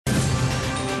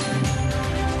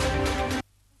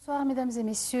Bonsoir mesdames et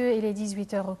messieurs, il est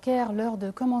 18 h au Caire, l'heure de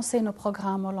commencer nos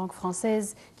programmes en langue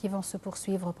française qui vont se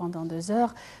poursuivre pendant 2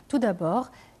 heures. Tout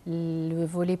d'abord, le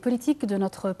volet politique de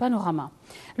notre panorama.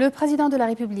 Le président de la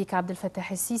République, Abdel Fattah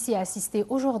el-Sisi, a assisté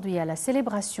aujourd'hui à la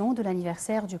célébration de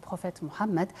l'anniversaire du prophète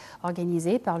Mohammed,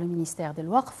 organisée par le ministère de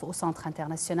l'Waqf au Centre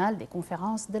international des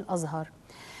conférences d'Al-Azhar.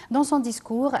 Dans son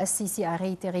discours, el-Sisi a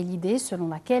réitéré l'idée selon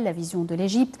laquelle la vision de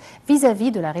l'Égypte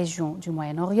vis-à-vis de la région du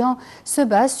Moyen-Orient se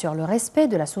base sur le respect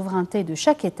de la souveraineté de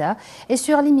chaque État et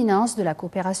sur l'imminence de la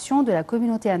coopération de la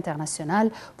communauté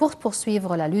internationale pour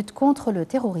poursuivre la lutte contre le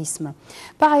terrorisme.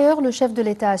 Par ailleurs, le chef de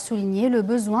l'État a souligné le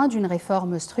besoin d'une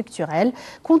réforme structurelle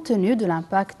compte tenu de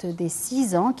l'impact des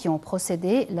 6 ans qui ont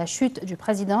précédé la chute du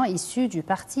président issu du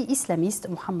parti islamiste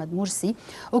Mohamed Morsi,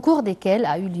 au cours desquels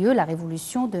a eu lieu la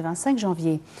révolution de 25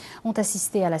 janvier. Ont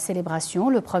assisté à la célébration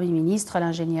le Premier ministre,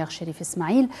 l'ingénieur Cherif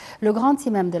Ismail, le grand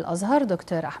imam d'Al-Azhar,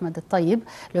 Dr Ahmed Al-Tayyib,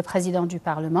 le président du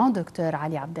Parlement, Dr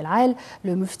Ali Abdelal,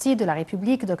 le mufti de la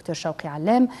République, Dr Shawqi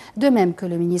Allem, de même que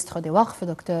le ministre des Waqf,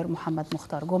 Dr Mohamed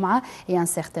Mokhtar Gouma, et un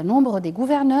certain nombre des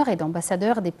gouverneurs et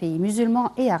d'ambassadeurs des pays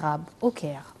musulmans et arabes au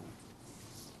Caire.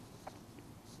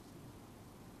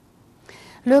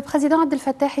 Le président Abdel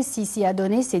Fattah el-Sisi a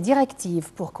donné ses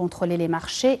directives pour contrôler les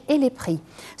marchés et les prix.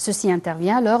 Ceci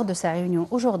intervient lors de sa réunion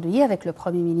aujourd'hui avec le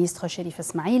Premier ministre Cherif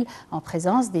Ismail en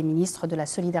présence des ministres de la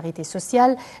Solidarité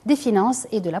sociale, des Finances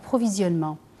et de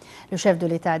l'Approvisionnement. Le chef de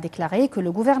l'État a déclaré que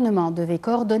le gouvernement devait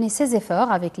coordonner ses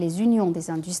efforts avec les unions des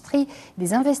industries,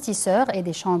 des investisseurs et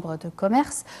des chambres de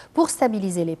commerce pour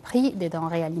stabiliser les prix des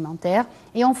denrées alimentaires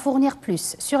et en fournir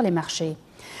plus sur les marchés.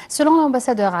 Selon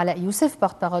l'ambassadeur Ala Youssef,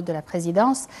 porte-parole de la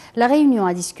présidence, la réunion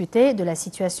a discuté de la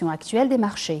situation actuelle des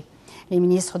marchés. Les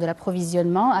ministres de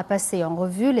l'Approvisionnement a passé en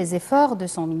revue les efforts de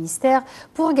son ministère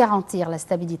pour garantir la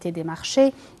stabilité des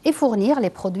marchés et fournir les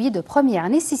produits de première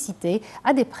nécessité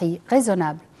à des prix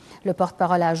raisonnables. Le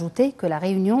porte-parole a ajouté que la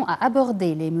réunion a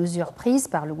abordé les mesures prises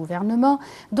par le gouvernement,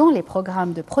 dont les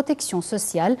programmes de protection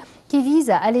sociale qui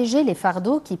visent à alléger les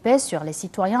fardeaux qui pèsent sur les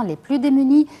citoyens les plus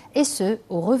démunis et ceux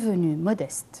aux revenus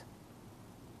modestes.